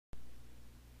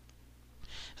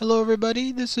Hello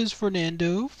everybody, this is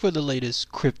Fernando for the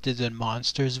latest Cryptids and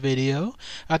Monsters video.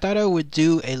 I thought I would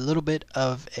do a little bit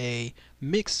of a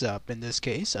mix-up in this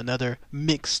case, another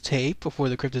mixtape for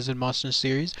the Cryptids and Monsters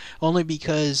series, only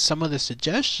because some of the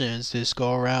suggestions this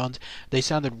go around, they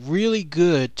sounded really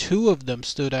good. Two of them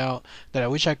stood out that I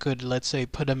wish I could, let's say,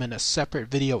 put them in a separate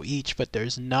video each, but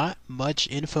there's not much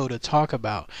info to talk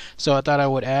about. So I thought I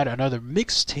would add another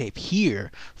mixtape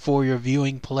here for your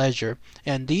viewing pleasure.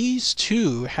 And these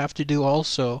two have to do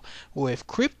also with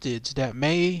cryptids that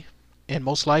may and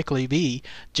most likely be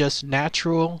just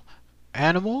natural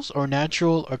animals or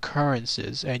natural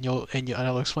occurrences, and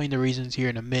I'll explain the reasons here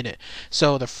in a minute.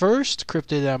 So the first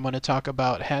cryptid that I'm going to talk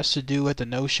about has to do with the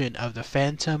notion of the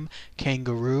phantom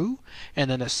kangaroo,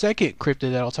 and then the second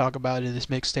cryptid that I'll talk about in this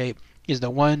mixtape is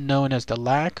the one known as the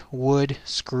Lackwood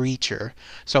Screecher.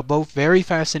 So both very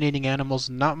fascinating animals,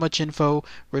 not much info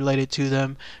related to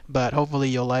them, but hopefully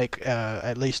you'll like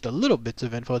at least a little bits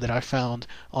of info that I found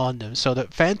on them. So the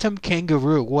phantom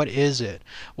kangaroo, what is it?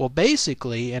 Well,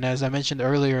 basically, and as I mentioned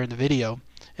earlier in the video,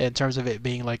 in terms of it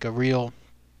being like a real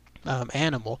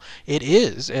animal, it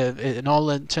is, in all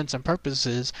intents and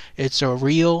purposes, it's a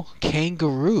real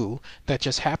kangaroo that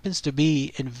just happens to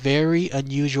be in very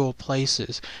unusual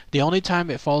places. The only time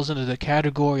it falls into the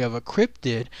category of a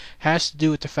cryptid has to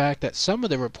do with the fact that some of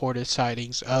the reported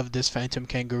sightings of this phantom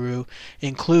kangaroo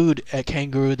include a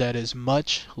kangaroo that is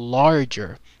much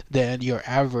larger than your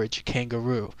average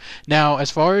kangaroo. Now, as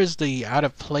far as the out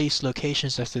of place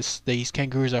locations that these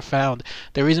kangaroos are found,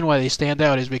 the reason why they stand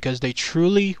out is because they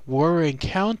truly were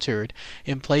encountered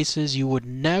in places you would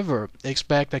never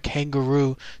expect a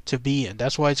kangaroo to be in.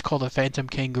 That's why it's called a phantom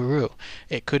kangaroo.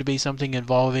 It could be something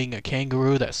involving a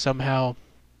kangaroo that somehow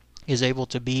is able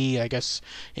to be, I guess,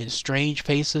 in strange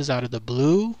places out of the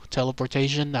blue,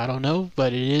 teleportation, I don't know,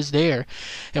 but it is there.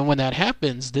 And when that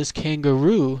happens, this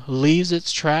kangaroo leaves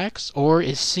its tracks or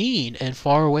is seen in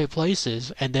faraway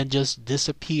places and then just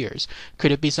disappears.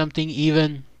 Could it be something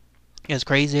even as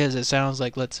crazy as it sounds,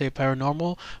 like, let's say,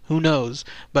 paranormal? Who knows?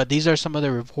 But these are some of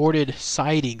the reported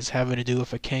sightings having to do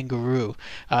with a kangaroo.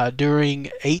 During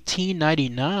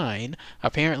 1899,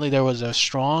 apparently there was a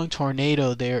strong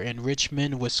tornado there in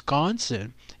Richmond,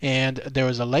 Wisconsin, and there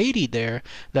was a lady there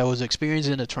that was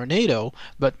experiencing a tornado,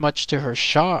 but much to her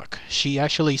shock, she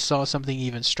actually saw something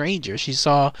even stranger. She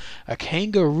saw a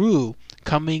kangaroo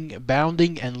coming,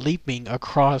 bounding and leaping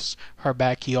across her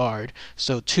backyard.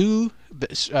 So two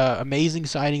amazing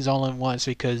sightings all at once,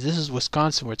 because this is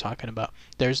Wisconsin we're talking about.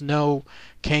 There's no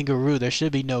kangaroo, there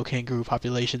should be no kangaroo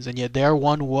populations, and yet there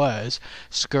one was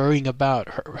scurrying about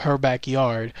her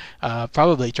backyard,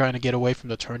 probably trying to get away from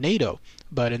the tornado.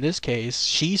 But in this case,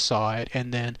 she saw it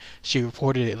and then she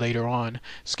reported it later on.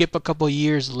 Skip a couple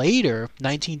years later,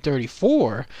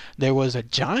 1934, there was a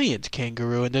giant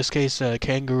kangaroo, in this case a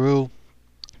kangaroo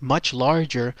much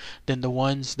larger than the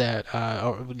ones that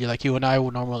like you and I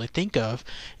would normally think of.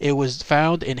 It was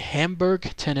found in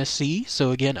Hamburg, Tennessee. So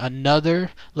again,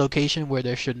 another location where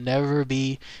there should never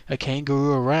be a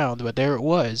kangaroo around, but there it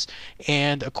was.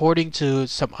 And according to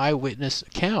some eyewitness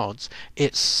accounts,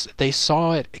 they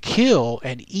saw it kill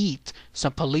and eat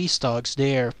some police dogs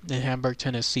there in Hamburg,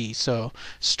 Tennessee. So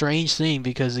strange thing,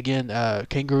 because again,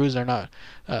 kangaroos are not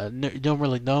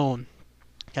normally known,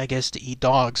 I guess, to eat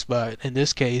dogs, but in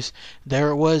this case, there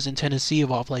it was in Tennessee of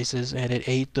all places, and it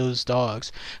ate those dogs.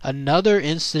 Another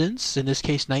instance, in this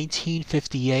case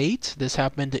 1958, this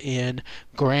happened in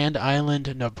Grand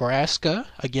Island, Nebraska.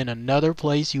 Again, another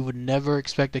place you would never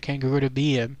expect a kangaroo to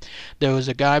be in. There was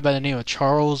a guy by the name of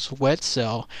Charles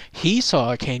Wetzel. He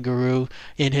saw a kangaroo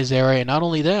in his area, and not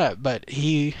only that, but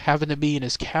he happened to be in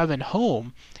his cabin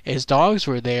home. His dogs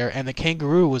were there, and the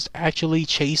kangaroo was actually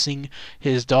chasing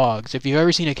his dogs. If you've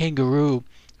ever seen a kangaroo,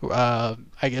 I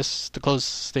guess the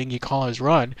closest thing you call it is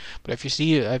run. But if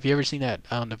you ever seen that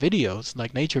on the videos,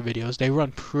 like nature videos, they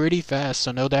run pretty fast.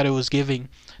 So know that it was giving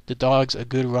the dogs a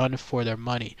good run for their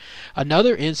money.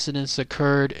 Another incident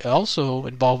occurred also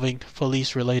involving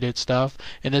police-related stuff.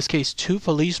 In this case, two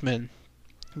policemen,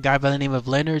 a guy by the name of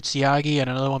Leonard Siagi and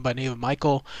another one by the name of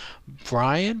Michael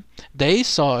Bryan, they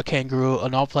saw a kangaroo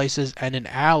in all places in an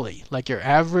alley, like your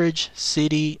average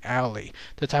city alley,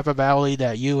 the type of alley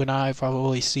that you and I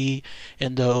probably see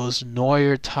in those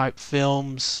noir type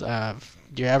films,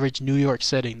 your average New York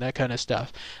setting, that kind of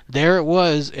stuff. There it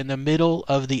was in the middle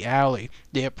of the alley.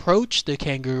 They approached the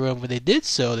kangaroo, and when they did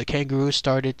so, the kangaroo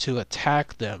started to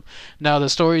attack them. Now, the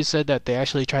story said that they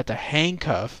actually tried to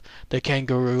handcuff the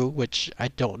kangaroo, which I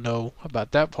don't know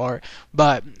about that part,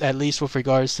 but at least with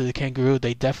regards to the kangaroo,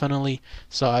 they definitely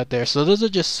saw it there. So those are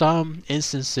just some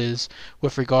instances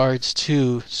with regards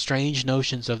to strange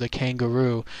notions of the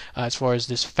kangaroo as far as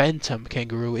this phantom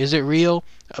kangaroo. Is it real?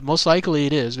 Most likely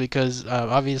it is, because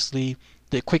obviously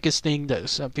the quickest thing that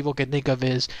some people can think of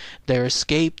is they're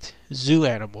escaped zoo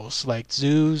animals, like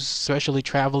zoos, especially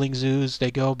traveling zoos.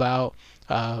 They go about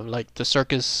like the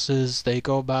circuses, they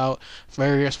go about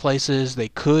various places. They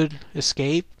could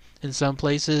escape in some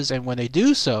places, and when they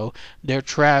do so, they're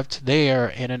trapped there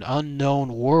in an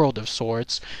unknown world of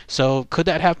sorts. So could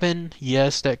that happen?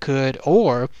 Yes, that could.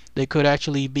 Or they could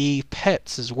actually be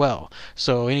pets as well.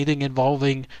 So anything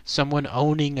involving someone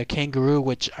owning a kangaroo,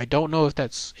 which I don't know if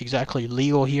that's exactly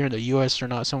legal here in the US or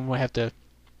not. Someone might have to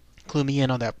clue me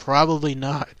in on that. Probably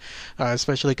not,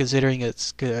 especially considering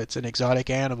it's an exotic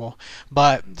animal.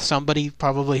 But somebody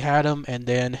probably had them and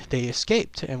then they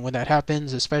escaped. And when that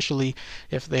happens, especially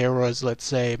if there was, let's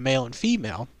say, male and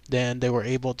female, then they were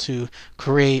able to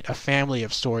create a family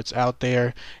of sorts out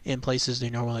there in places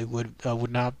they normally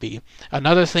would not be.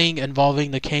 Another thing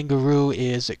involving the kangaroo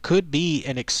is it could be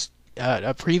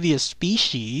a previous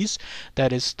species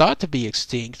that is thought to be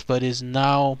extinct but is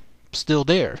now still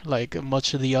there, like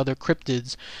much of the other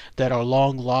cryptids that are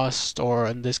long lost, or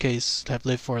in this case have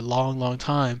lived for a long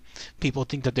time. People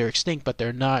think that they're extinct, but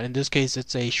they're not. In this case,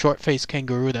 it's a short-faced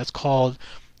kangaroo that's called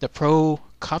the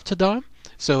Procoptodon.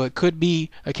 So it could be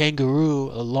a kangaroo,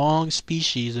 a long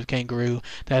species of kangaroo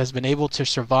that has been able to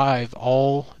survive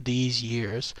all these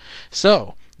years.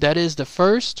 So that is the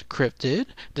first cryptid.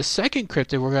 The second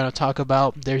cryptid we're going to talk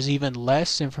about, there's even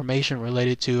less information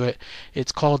related to it.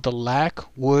 It's called the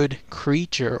Lackwood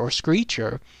Creature or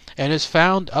Screecher, and it's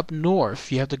found up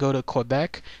north. You have to go to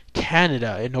Quebec,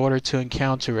 Canada, in order to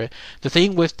encounter it. The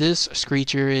thing with this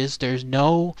Screecher is there's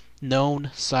no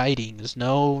known sightings,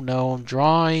 no known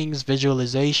drawings,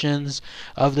 visualizations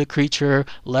of the creature,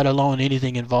 let alone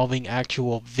anything involving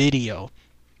actual video.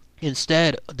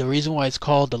 Instead, the reason why it's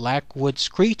called the Lackwood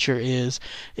Screecher is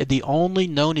the only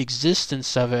known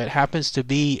existence of it happens to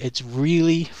be its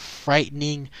really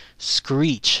frightening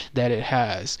screech that it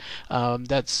has.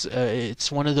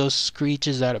 It's one of those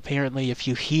screeches that apparently if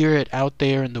you hear it out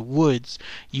there in the woods,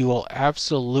 you will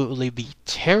absolutely be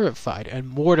terrified and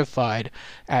mortified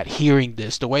at hearing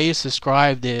this. The way it's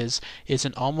described is it's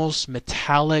an almost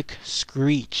metallic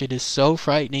screech. It is so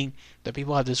frightening that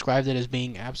people have described it as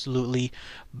being absolutely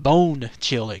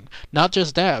bone-chilling. Not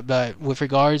just that, but with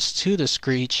regards to the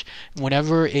screech,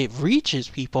 whenever it reaches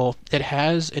people, it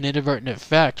has an inadvertent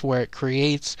effect where it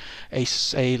creates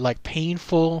a like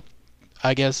painful,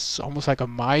 I guess almost like a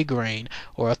migraine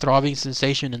or a throbbing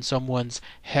sensation in someone's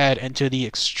head, and to the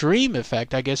extreme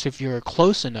effect, I guess if you're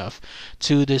close enough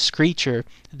to this creature,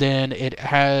 then it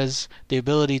has the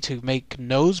ability to make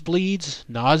nosebleeds,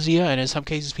 nausea, and in some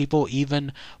cases people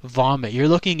even vomit. You're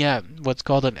looking at what's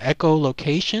called an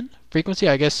echolocation frequency.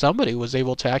 I guess somebody was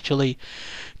able to actually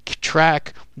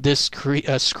track this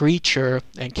screecher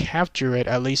and capture it,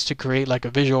 at least to create like a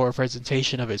visual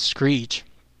representation of its screech.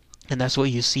 And that's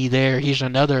what you see there. Here's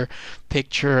another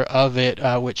picture of it,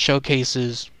 which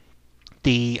showcases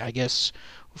the, I guess,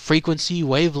 frequency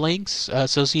wavelengths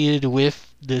associated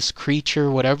with this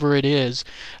creature, whatever it is,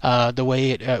 the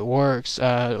way it works.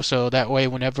 So that way,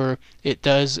 whenever it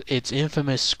does its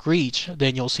infamous screech,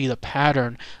 then you'll see the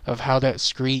pattern of how that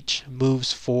screech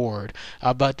moves forward.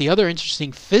 But the other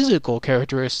interesting physical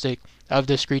characteristic of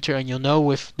this creature, and you'll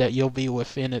know that you'll be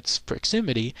within its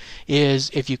proximity, is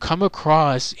if you come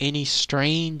across any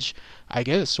strange, I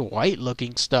guess, white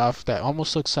looking stuff that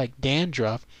almost looks like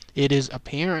dandruff, it is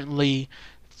apparently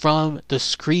from the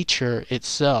Screecher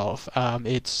itself.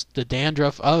 It's the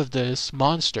dandruff of this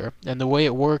monster, and the way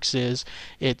it works is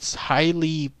it's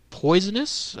highly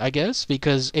poisonous, I guess,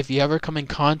 because if you ever come in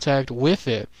contact with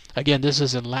it, again, this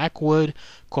is in Lackwood,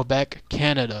 Quebec,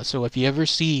 Canada, so if you ever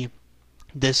see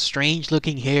this strange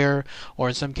looking hair, or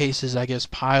in some cases I guess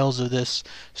piles of this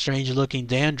strange looking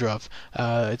dandruff,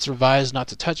 it's advised not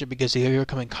to touch it, because if you ever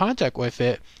come in contact with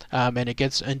it and it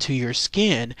gets into your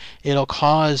skin, it'll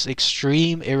cause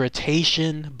extreme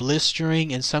irritation,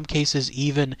 blistering, in some cases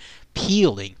even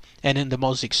peeling. And in the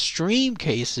most extreme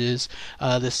cases,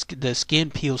 the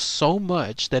skin peels so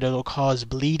much that it'll cause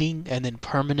bleeding and then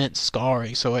permanent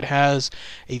scarring. So it has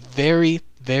a very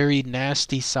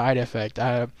nasty side effect.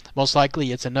 Most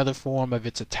likely it's another form of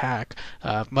its attack,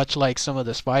 much like some of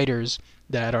the spiders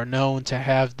that are known to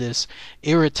have this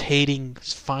irritating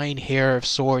fine hair of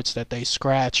sorts that they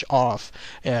scratch off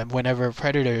whenever a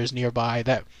predator is nearby.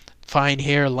 That fine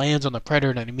hair lands on the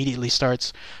predator and immediately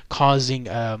starts causing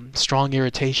strong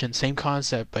irritation. Same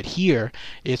concept, but here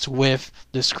it's with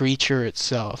the Screecher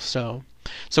itself. So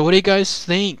what do you guys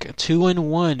think?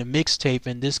 2-in-1 mixtape.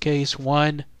 In this case,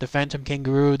 one the Phantom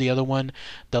Kangaroo, the other one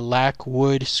the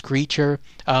Lackwood Screecher.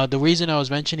 The reason I was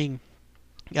mentioning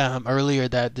earlier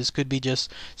that this could be just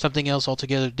something else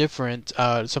altogether different,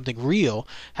 something real,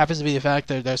 happens to be the fact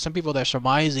that there's some people that are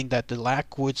surmising that the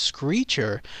Lackwood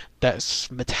Screecher, that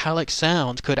metallic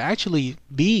sound, could actually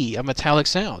be a metallic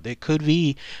sound. It could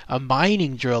be a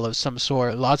mining drill of some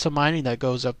sort. Lots of mining that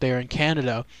goes up there in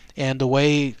Canada, and the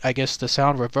way I guess the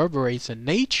sound reverberates in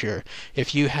nature,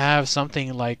 if you have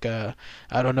something like I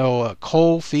don't know, a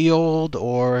coal field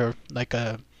or like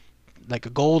a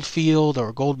gold field or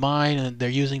a gold mine, and they're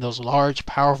using those large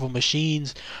powerful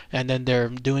machines, and then they're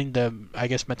doing the, I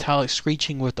guess, metallic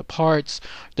screeching with the parts,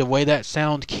 the way that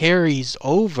sound carries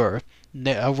over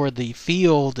the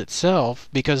field itself,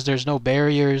 because there's no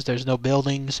barriers, there's no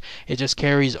buildings, it just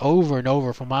carries over and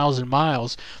over for miles and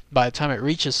miles. By the time it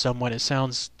reaches someone, it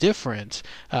sounds different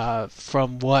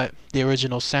from what the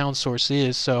original sound source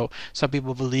is. So some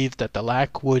people believe that the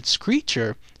Lackwood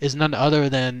Screecher is none other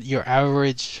than your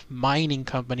average mining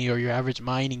company or your average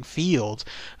mining field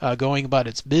going about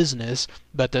its business,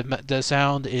 but the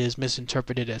sound is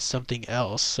misinterpreted as something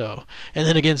else. So, and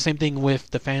then again, same thing with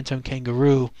the Phantom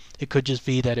Kangaroo. It could just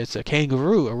be that it's a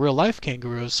kangaroo, a real life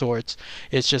kangaroo of sorts.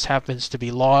 It just happens to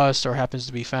be lost or happens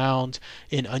to be found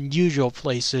in unusual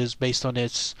places based on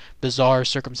its bizarre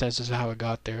circumstances of how it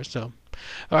got there. So,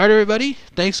 alright everybody,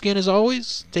 thanks again as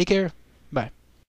always. Take care.